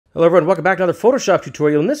Hello everyone, welcome back to another Photoshop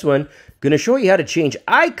tutorial. In this one, I'm going to show you how to change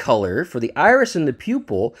eye color for the iris and the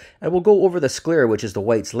pupil, and we'll go over the sclera, which is the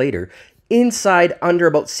whites, later, inside under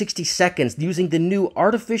about 60 seconds using the new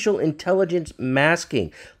artificial intelligence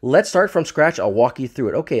masking. Let's start from scratch. I'll walk you through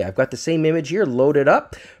it. Okay, I've got the same image here loaded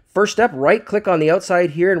up. First step, right click on the outside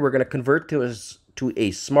here, and we're going to convert to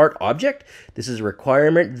a smart object. This is a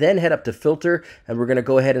requirement. Then head up to filter, and we're going to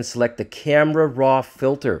go ahead and select the camera raw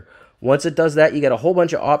filter. Once it does that, you get a whole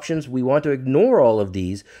bunch of options. We want to ignore all of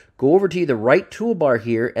these. Go over to the right toolbar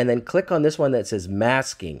here and then click on this one that says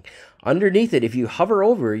masking. Underneath it, if you hover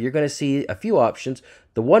over, you're going to see a few options.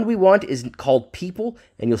 The one we want is called people,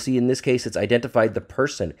 and you'll see in this case it's identified the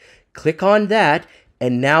person. Click on that,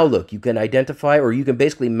 and now look, you can identify, or you can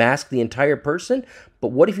basically mask the entire person. But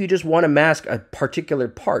what if you just want to mask a particular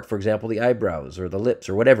part, for example, the eyebrows or the lips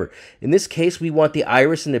or whatever? In this case, we want the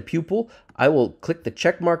iris and the pupil. I will click the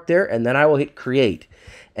check mark there, and then I will hit create.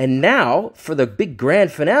 And now, for the big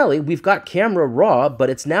grand finale, we've got camera raw, but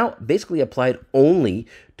it's now basically applied only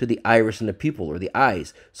to the iris and the pupil, or the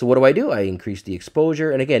eyes. So what do? I increase the exposure,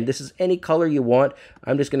 and again, this is any color you want.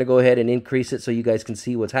 I'm just going to go ahead and increase it so you guys can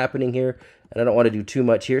see what's happening here, and I don't want to do too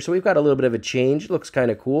much here. So we've got a little bit of a change. It looks kind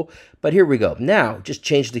of cool, but here we go. Now, just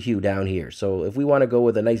change the hue down here. So if we want to go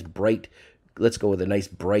with a nice bright, let's go with a nice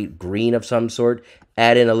bright green of some sort.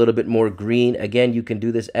 Add in a little bit more green. Again, you can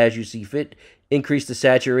do this as you see fit. Increase the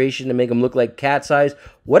saturation to make them look like cat's eyes.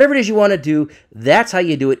 Whatever it is you want to do, that's how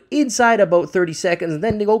you do it inside about 30 seconds. And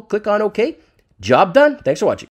then you go click on OK. Job done. Thanks for watching.